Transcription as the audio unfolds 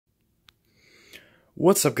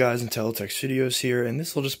What's up guys, Intelitech Studios here, and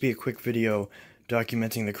this will just be a quick video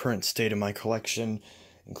documenting the current state of my collection,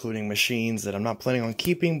 including machines that I'm not planning on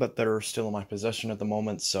keeping, but that are still in my possession at the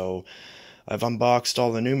moment. So I've unboxed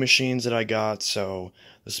all the new machines that I got, so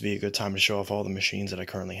this will be a good time to show off all the machines that I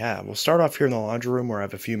currently have. We'll start off here in the laundry room where I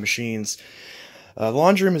have a few machines. The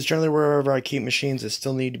laundry room is generally wherever I keep machines that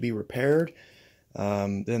still need to be repaired.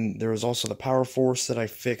 Then there was also the Power Force that I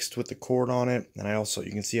fixed with the cord on it, and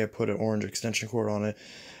you can see I put an orange extension cord on it.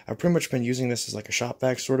 I've pretty much been using this as like a shop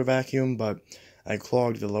vac sort of vacuum, but I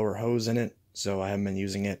clogged the lower hose in it, so I haven't been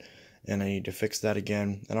using it, and I need to fix that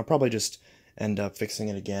again. And I'll probably just end up fixing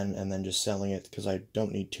it again and then just selling it, because I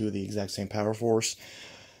don't need two of the exact same Power Force.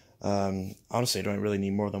 Honestly, I don't really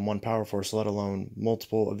need more than one Power Force, let alone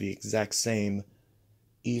multiple of the exact same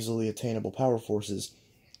easily attainable Power Forces.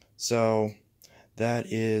 So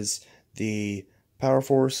that is the Power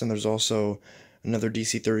Force, and there's also another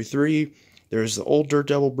DC-33. There's the old Dirt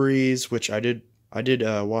Devil Breeze, which I did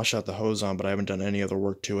wash out the hose on, but I haven't done any other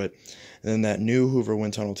work to it. And then that new Hoover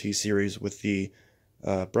Wind Tunnel T-Series with the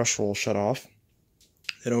brush roll shut off.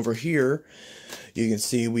 And over here, you can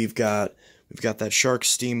see we've got that Shark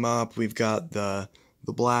Steam Up, we've got the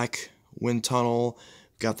black Wind Tunnel,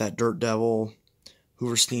 we've got that Dirt Devil,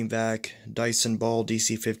 Hoover Steam Vac, Dyson Ball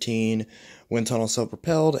DC-15, Wind Tunnel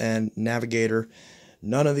Self-Propelled, and Navigator.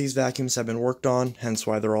 None of these vacuums have been worked on, hence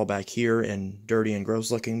why they're all back here and dirty and gross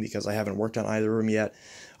looking, because I haven't worked on either of them yet,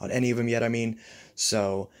 on any of them yet, I mean.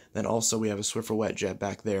 So, then also we have a Swiffer Wet Jet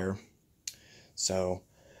back there. So,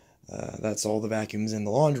 that's all the vacuums in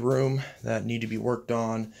the laundry room that need to be worked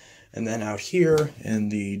on. And then out here in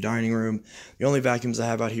the dining room, the only vacuums I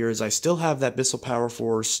have out here is I still have that Bissell Power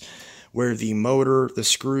Force where the motor, the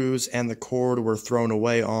screws, and the cord were thrown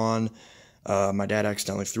away on. My dad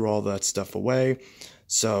accidentally threw all that stuff away.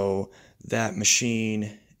 So that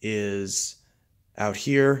machine is out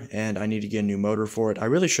here, and I need to get a new motor for it. I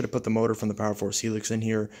really should have put the motor from the Power Force Helix in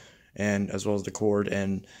here, and as well as the cord,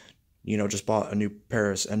 and just bought a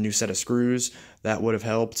new set of screws. That would have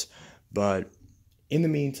helped. But in the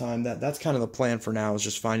meantime, that's kind of the plan for now, is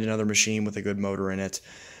just find another machine with a good motor in it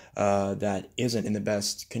that isn't in the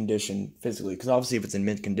best condition physically. Because obviously, if it's in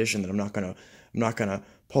mint condition, then I'm not gonna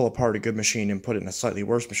pull apart a good machine and put it in a slightly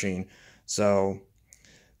worse machine. So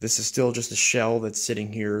this is still just a shell that's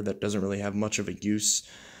sitting here that doesn't really have much of a use.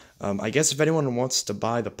 I guess if anyone wants to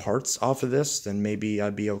buy the parts off of this, then maybe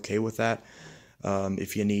I'd be okay with that.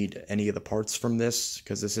 If you need any of the parts from this,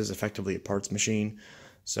 because this is effectively a parts machine.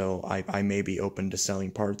 So I may be open to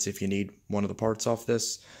selling parts if you need one of the parts off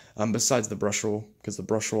this. Besides the brush roll, because the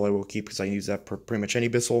brush roll I will keep because I use that for pretty much any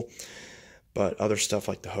Bissell. But other stuff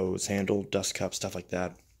like the hose handle, dust cup, stuff like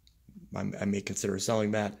that, I may consider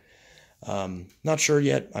selling that. Not sure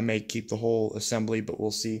yet. I may keep the whole assembly, but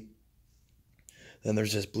we'll see. Then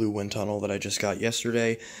there's this blue wind tunnel that I just got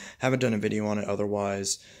yesterday. Haven't done a video on it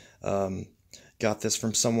otherwise. Got this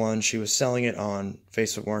from someone. She was selling it on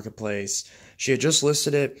Facebook Marketplace. She had just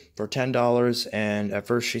listed it for $10, and at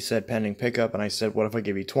first she said pending pickup, and I said, what if I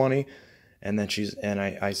give you 20? And then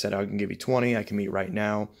I said, I can give you 20. I can meet right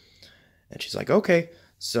now. And she's like, okay.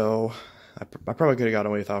 So I probably could have got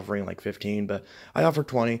away with offering like 15, but I offered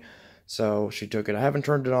 20. So she took it. I haven't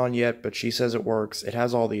turned it on yet, but she says it works. It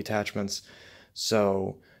has all the attachments.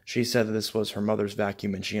 So she said that this was her mother's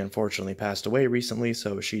vacuum, and she unfortunately passed away recently,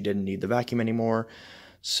 so she didn't need the vacuum anymore.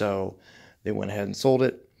 So they went ahead and sold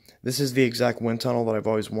it. This is the exact wind tunnel that I've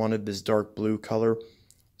always wanted, this dark blue color.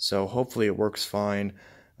 So hopefully it works fine.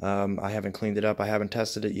 I haven't cleaned it up. I haven't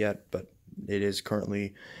tested it yet, but it is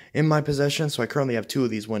currently in my possession. So I currently have two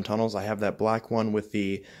of these wind tunnels. I have that black one with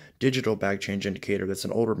the digital bag change indicator. That's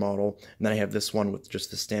an older model. And then I have this one with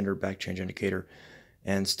just the standard bag change indicator.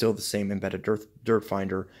 And still the same embedded dirt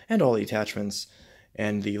finder and all the attachments.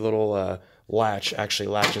 And the little latch actually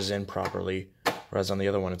latches in properly, whereas on the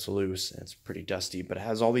other one it's loose and it's pretty dusty. But it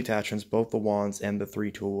has all the attachments, both the wands and the 3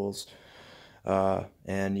 tools.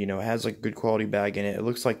 And it has like a good quality bag in it. It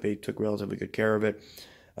looks like they took relatively good care of it.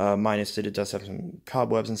 Minus that it does have some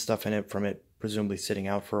cobwebs and stuff in it from it presumably sitting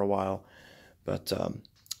out for a while. But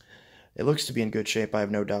it looks to be in good shape. I have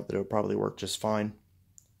no doubt that it'll probably work just fine.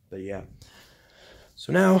 But yeah.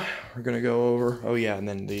 So now we're going to go over, oh yeah, and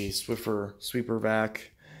then the Swiffer Sweeper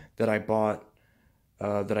Vac that I bought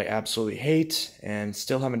that I absolutely hate, and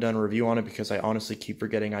still haven't done a review on it because I honestly keep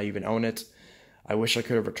forgetting I even own it. I wish I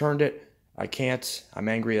could have returned it. I can't. I'm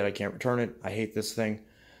angry that I can't return it. I hate this thing.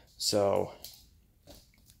 So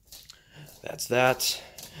that's that.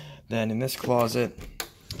 Then in this closet,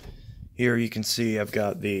 here you can see I've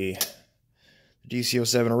got the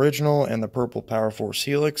DC-07 original and the purple Power Force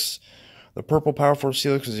Helix. The purple Power Force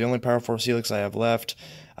Helix is the only Power Force Helix I have left.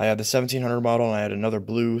 I had the 1700 model, and I had another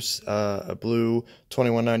blue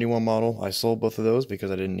 2191 model. I sold both of those because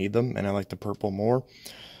I didn't need them, and I like the purple more.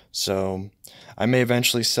 So I may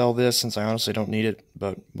eventually sell this since I honestly don't need it,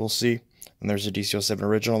 but we'll see. And there's a DC-07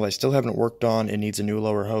 original that I still haven't worked on. It needs a new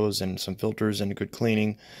lower hose and some filters and good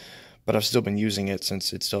cleaning, but I've still been using it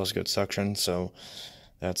since it still has good suction, so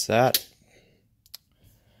that's that.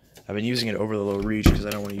 I've been using it over the low reach because I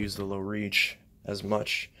don't want to use the low reach as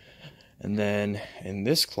much. And then in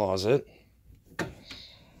this closet, you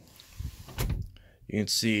can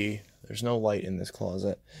see there's no light in this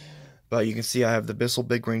closet, but you can see I have the Bissell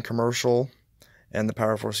Big Green Commercial and the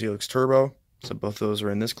Power Force Helix Turbo. So both those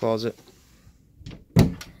are in this closet.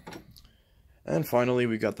 And finally,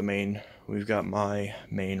 we've got my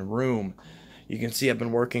main room. You can see I've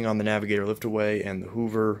been working on the Navigator Liftaway and the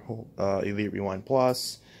Hoover Elite Rewind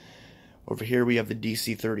Plus. Over here we have the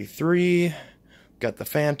DC-33, got the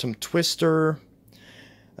Phantom Twister,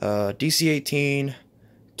 DC-18,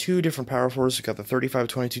 two different Power Forces. We've got the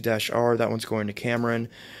 3522-R, that one's going to Cameron,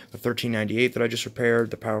 the 1398 that I just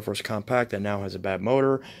repaired, the Power Force Compact that now has a bad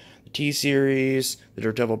motor, the T-Series, the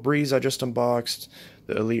Dirt Devil Breeze I just unboxed,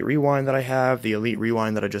 the Elite Rewind that I have, the Elite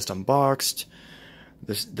Rewind that I just unboxed,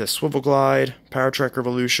 the Swivel Glide, Power Track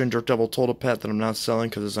Revolution, Dirt Devil Total Pet that I'm not selling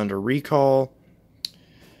because it's under recall,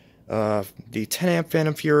 the 10 amp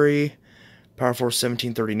Phantom Fury, Power Force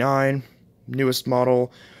 1739, newest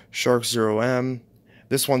model, Shark 0M.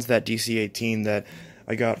 This one's that DC-18 that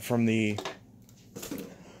I got from the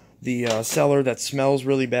seller that smells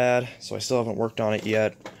really bad, so I still haven't worked on it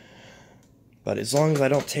yet. But as long as I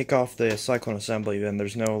don't take off the cyclone assembly, then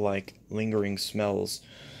there's no like lingering smells.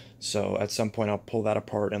 So at some point I'll pull that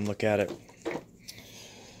apart and look at it.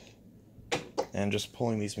 And just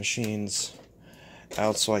pulling these machines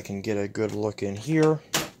out so I can get a good look in here.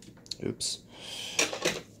 Oops.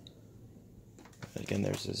 Again,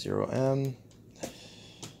 there's the 0M.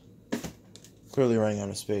 Clearly running out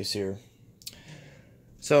of space here.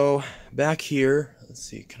 So back here, let's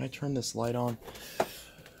see, can I turn this light on?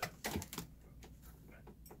 If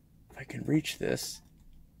I can reach this.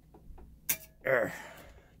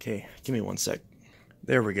 Okay, give me one sec.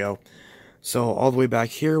 There we go. So all the way back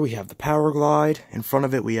here we have the Power Glide. In front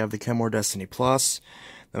of it we have the Kenmore Destiny Plus.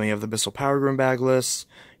 Then we have the Bissell Power Groom Bagless,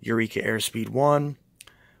 Eureka Airspeed 1,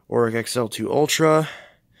 Auric XL2 Ultra,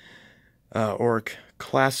 Auric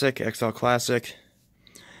Classic, XL Classic,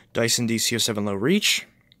 Dyson DC-07 Low Reach,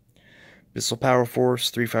 Bissell Power Force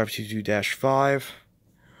 3522-5,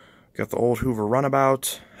 got the old Hoover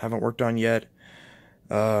Runabout, haven't worked on yet.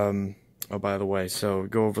 Oh, by the way, so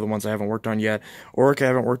go over the ones I haven't worked on yet. Auric I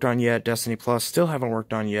haven't worked on yet. Destiny Plus still haven't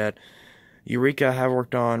worked on yet. Eureka I haven't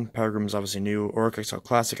worked on. Power Groom is obviously new. Auric XL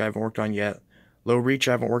Classic I haven't worked on yet. Low Reach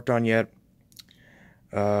I haven't worked on yet.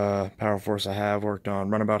 Power Force I have worked on.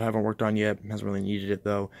 Runabout I haven't worked on yet. Hasn't really needed it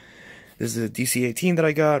though. This is a DC-18 that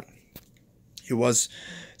I got. It was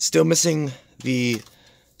still missing the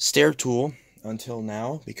stair tool until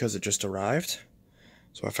now because it just arrived.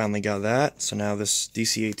 So I finally got that. So now this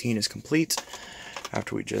DC-18 is complete.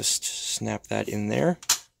 After we just snap that in there.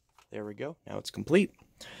 There we go. Now it's complete.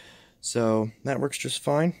 So that works just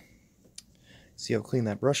fine. See how clean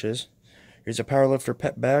that brush is. Here's a Powerlifter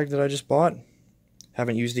pet bag that I just bought.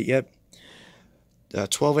 Haven't used it yet.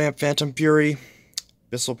 12 amp Phantom Fury,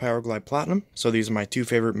 Bissell Power Glide Platinum. So these are my two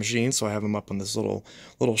favorite machines, so I have them up on this little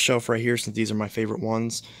shelf right here since these are my favorite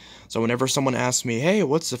ones. So whenever someone asks me, hey,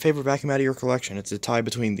 what's the favorite vacuum out of your collection? It's a tie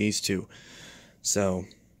between these two. So,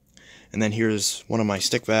 and then here's one of my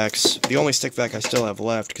stick vacs. The only stick vac I still have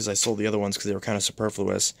left because I sold the other ones because they were kind of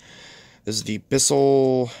superfluous. This is the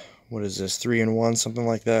Bissell, what is this, 3-in-1, something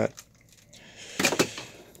like that.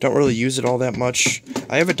 Don't really use it all that much.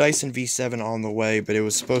 I have a Dyson V7 on the way, but it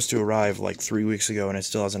was supposed to arrive like 3 weeks ago, and it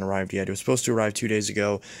still hasn't arrived yet. It was supposed to arrive 2 days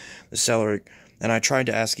ago. The seller, and I tried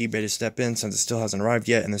to ask eBay to step in since it still hasn't arrived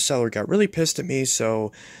yet, and the seller got really pissed at me,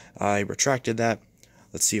 so I retracted that.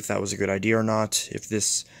 Let's see if that was a good idea or not. If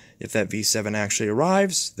that V7 actually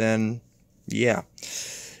arrives, then yeah.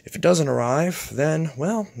 If it doesn't arrive, then,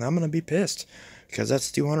 well, I'm going to be pissed, because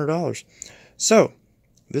that's $200. So,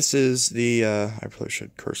 this is the, I probably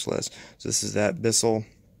should curse less. So this is that Bissell,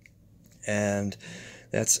 and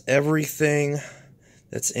that's everything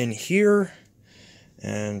that's in here.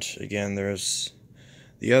 And again, there's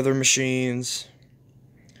the other machines.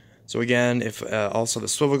 So again, if also the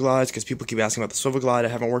swivel glides, because people keep asking about the swivel glide, I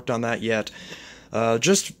haven't worked on that yet.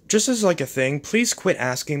 Just as like a thing, please quit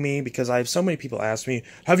asking me, because I have so many people ask me,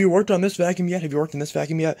 have you worked on this vacuum yet? Have you worked on this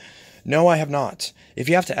vacuum yet? No, I have not. If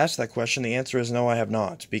you have to ask that question, the answer is no, I have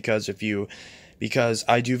not. Because if you because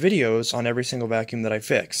I do videos on every single vacuum that I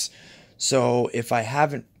fix. So if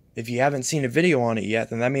you haven't seen a video on it yet,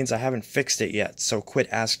 then that means I haven't fixed it yet. So quit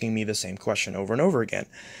asking me the same question over and over again.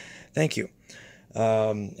 Thank you.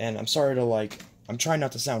 And I'm sorry to I'm trying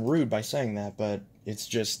not to sound rude by saying that, but it's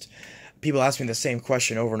just, people ask me the same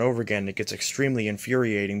question over and over again. It gets extremely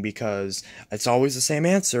infuriating because it's always the same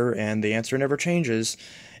answer, and the answer never changes.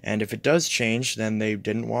 And if it does change, then they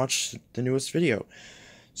didn't watch the newest video.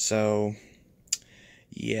 So,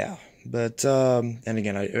 yeah. But, and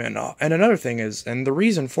again, and another thing is, and the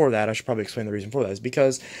reason for that, I should probably explain the reason for that, is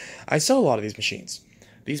because I sell a lot of these machines.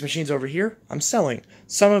 These machines over here, I'm selling.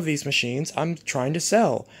 Some of these machines, I'm trying to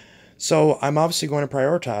sell. So I'm obviously going to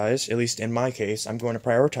prioritize, at least in my case, I'm going to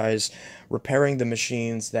prioritize repairing the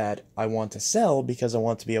machines that I want to sell, because I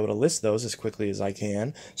want to be able to list those as quickly as I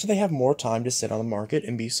can, so they have more time to sit on the market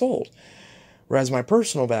and be sold. Whereas my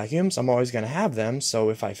personal vacuums, I'm always going to have them, so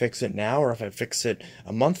if I fix it now or if I fix it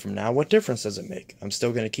a month from now, what difference does it make? I'm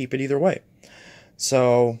still going to keep it either way.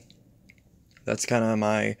 So that's kind of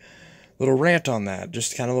my little rant on that,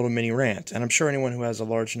 just kind of a little mini rant. And I'm sure anyone who has a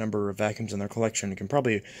large number of vacuums in their collection can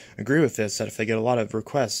probably agree with this, that if they get a lot of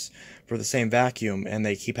requests for the same vacuum and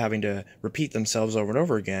they keep having to repeat themselves over and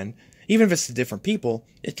over again, even if it's to different people,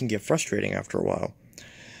 it can get frustrating after a while.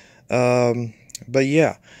 But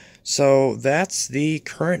yeah, so that's the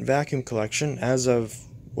current vacuum collection as of,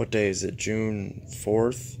 what day is it, June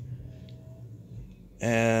 4th?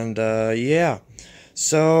 And yeah,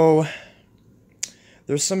 so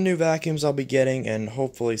there's some new vacuums I'll be getting, and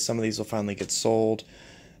hopefully some of these will finally get sold.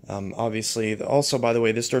 Obviously, also, by the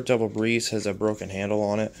way, this Dirt Devil Breeze has a broken handle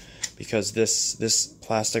on it because this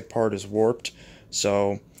plastic part is warped.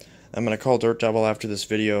 So I'm going to call Dirt Devil after this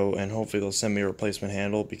video, and hopefully they'll send me a replacement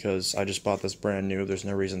handle, because I just bought this brand new. There's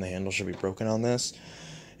no reason the handle should be broken on this.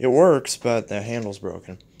 It works, but the handle's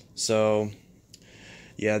broken. So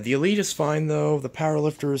yeah, the Elite is fine though. The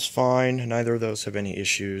Powerlifter is fine. Neither of those have any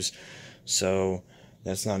issues. So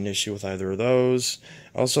that's not an issue with either of those.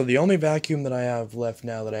 Also, the only vacuum that I have left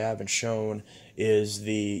now that I haven't shown is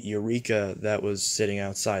the Eureka that was sitting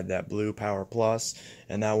outside, that blue Power Plus,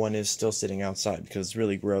 and that one is still sitting outside because it's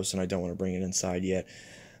really gross and I don't want to bring it inside yet.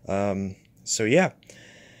 So yeah,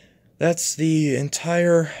 that's the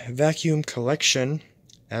entire vacuum collection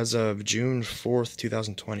as of June 4th,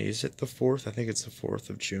 2020. Is it the 4th? I think it's the 4th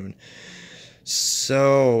of June.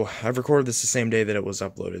 So I've recorded this the same day that it was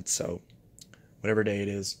uploaded, so whatever day it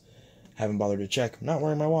is, haven't bothered to check. I'm not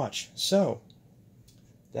wearing my watch. So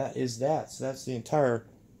that is that. So that's the entire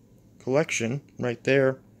collection right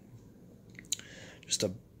there. Just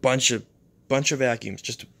a bunch of vacuums.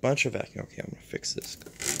 Just a bunch of vacuums. Okay, I'm gonna fix this.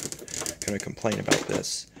 I'm gonna complain about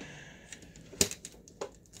this.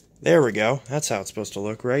 There we go. That's how it's supposed to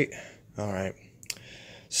look, right? Alright.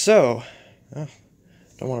 So,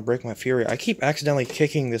 don't want to break my Fury. I keep accidentally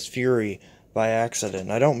kicking this Fury by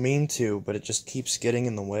accident. I don't mean to, but it just keeps getting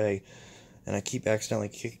in the way, and I keep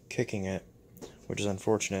accidentally kicking it, which is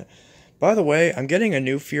unfortunate. By the way, I'm getting a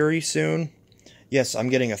new Fury soon. Yes, I'm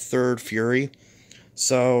getting a third Fury.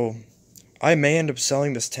 So I may end up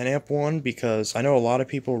selling this 10 amp one, because I know a lot of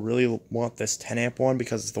people really want this 10 amp one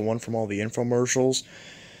because it's the one from all the infomercials.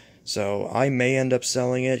 So I may end up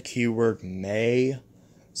selling it, keyword may.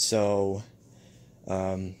 So,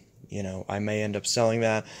 you know, I may end up selling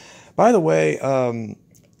that. By the way,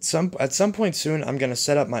 at some point soon, I'm going to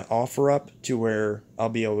set up my OfferUp to where I'll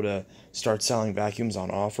be able to start selling vacuums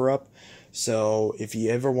on OfferUp. So if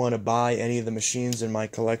you ever want to buy any of the machines in my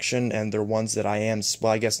collection, and they're ones that I am,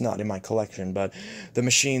 well, I guess not in my collection, but the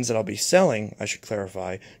machines that I'll be selling, I should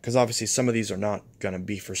clarify, because obviously some of these are not going to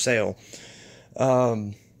be for sale.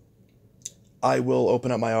 I will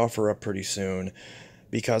open up my OfferUp pretty soon,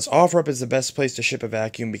 because OfferUp is the best place to ship a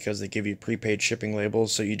vacuum, because they give you prepaid shipping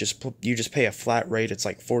labels, so you just pay a flat rate. It's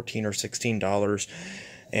like $14 or $16,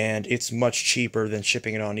 and it's much cheaper than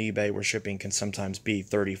shipping it on eBay, where shipping can sometimes be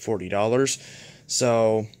 $30, $40.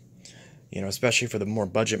 So, you know, especially for the more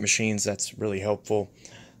budget machines, that's really helpful.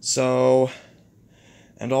 So,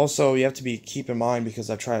 and also you have to keep in mind, because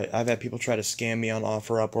I've had people try to scam me on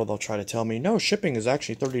OfferUp, or they'll try to tell me, no, shipping is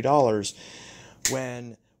actually $30,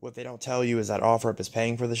 when what they don't tell you is that OfferUp is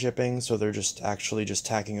paying for the shipping, so they're just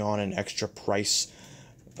tacking on an extra price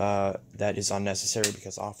that is unnecessary,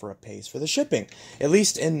 because OfferUp pays for the shipping. At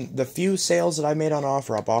least in the few sales that I made on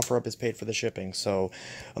OfferUp, OfferUp is paid for the shipping. So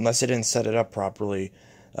unless they didn't set it up properly,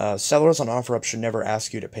 sellers on OfferUp should never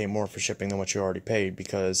ask you to pay more for shipping than what you already paid,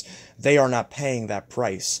 because they are not paying that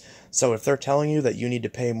price. So if they're telling you that you need to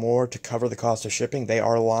pay more to cover the cost of shipping, they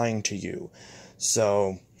are lying to you.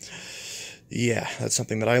 So yeah, that's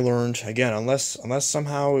something that I learned. Again, unless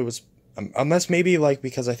somehow it was unless maybe like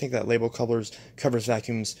because I think that label covers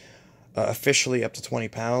vacuums officially up to 20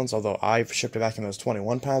 pounds, although I've shipped a vacuum that was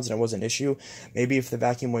 21 pounds and it was an issue. Maybe if the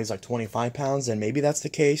vacuum weighs like 25 pounds, then maybe that's the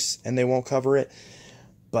case and they won't cover it.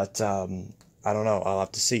 But I don't know. I'll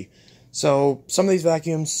have to see. So some of these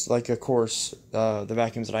vacuums, like of course the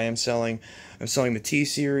vacuums that I am selling, I'm selling the T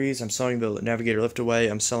series, I'm selling the Navigator Lift Away,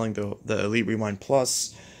 I'm selling the Elite Rewind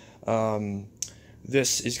Plus.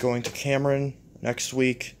 This is going to Cameron next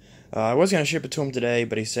week. I was going to ship it to him today,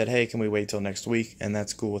 but he said, hey, can we wait till next week? And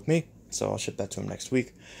that's cool with me, so I'll ship that to him next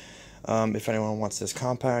week. If anyone wants this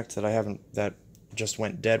compact that just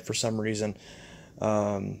went dead for some reason,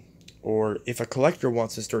 or if a collector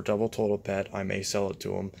wants this Dirt Double Total Pet, I may sell it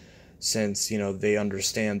to him, since, you know, they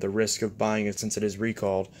understand the risk of buying it since it is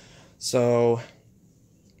recalled. So,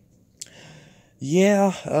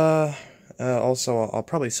 yeah, also, I'll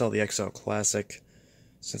probably sell the XL Classic,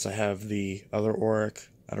 since I have the other Auric.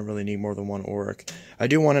 I don't really need more than one Auric. I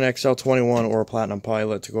do want an XL21 or a Platinum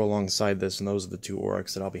Pilot to go alongside this, and those are the two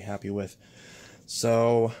Aurics that I'll be happy with.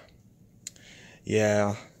 So,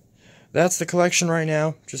 yeah, that's the collection right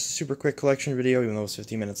now. Just a super quick collection video, even though it's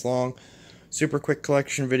 15 minutes long. Super quick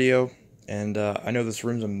collection video, and I know this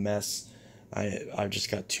room's a mess. I've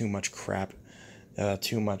just got too much crap,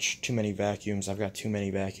 too many vacuums. I've got too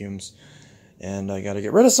many vacuums, and I gotta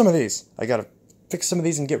get rid of some of these. I gotta fix some of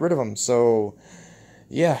these and get rid of them. So,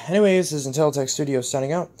 yeah, anyways, this is Intelitech Studios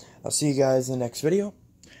signing out. I'll see you guys in the next video,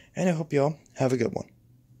 and I hope you all have a good one.